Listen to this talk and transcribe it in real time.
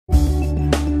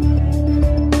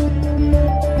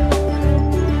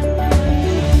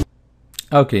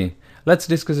Okay, let's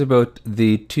discuss about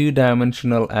the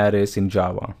two-dimensional arrays in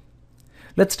Java.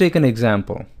 Let's take an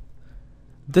example.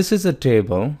 This is a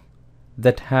table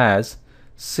that has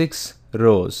 6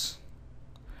 rows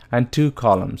and 2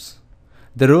 columns.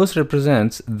 The rows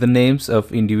represents the names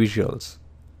of individuals.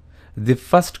 The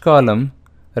first column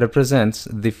represents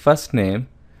the first name.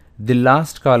 The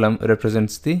last column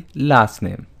represents the last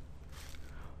name.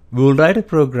 We will write a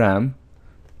program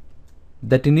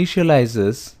that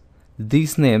initializes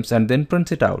these names and then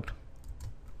prints it out.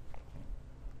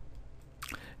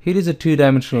 Here is a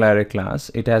two-dimensional array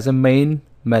class. It has a main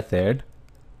method.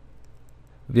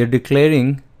 We are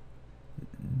declaring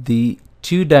the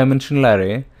two-dimensional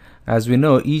array. As we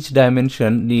know, each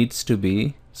dimension needs to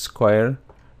be square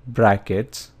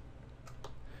brackets.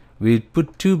 We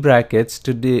put 2 brackets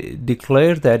to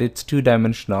declare that it's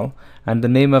two-dimensional, and the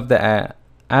name of the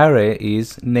array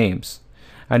is names.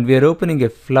 And we are opening a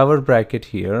flower bracket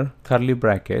here, curly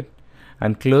bracket,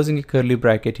 and closing a curly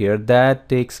bracket here. That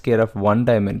takes care of one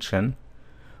dimension.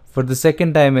 For the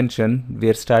second dimension, we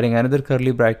are starting another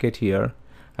curly bracket here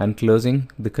and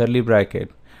closing the curly bracket,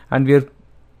 and we are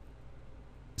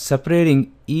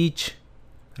separating each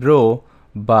row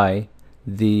by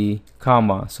the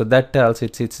comma, so that tells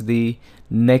it's the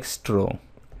next row.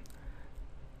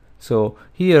 So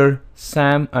here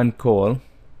Sam and Cole,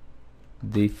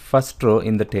 the first row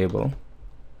in the table,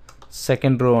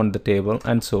 second row on the table,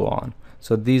 and so on.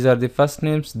 So these are the first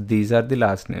names, these are the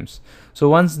last names. So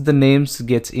once the names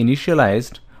gets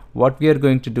initialized, what we are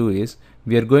going to do is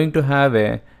we are going to have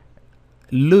a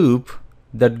loop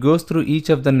that goes through each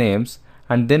of the names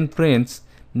and then prints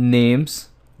names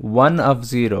 1 of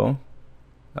 0.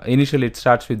 Initially it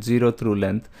starts with 0 through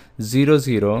length, 0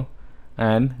 0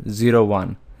 and 0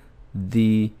 1.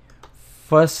 The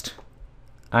first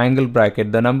angle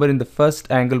bracket, the number in the first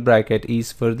angle bracket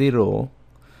is for the row,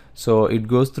 so it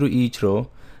goes through each row.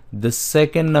 The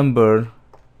second number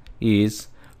is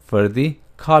for the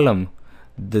column.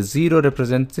 The 0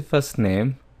 represents the first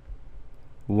name,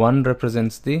 1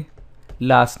 represents the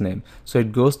last name, so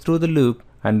it goes through the loop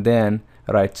and then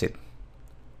writes it.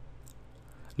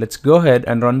 Let's go ahead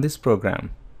and run this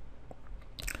program.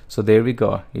 So there we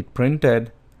go, it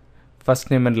printed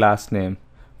first name and last name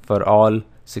for all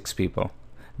 6 people.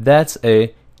 That's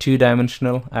a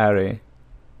two-dimensional array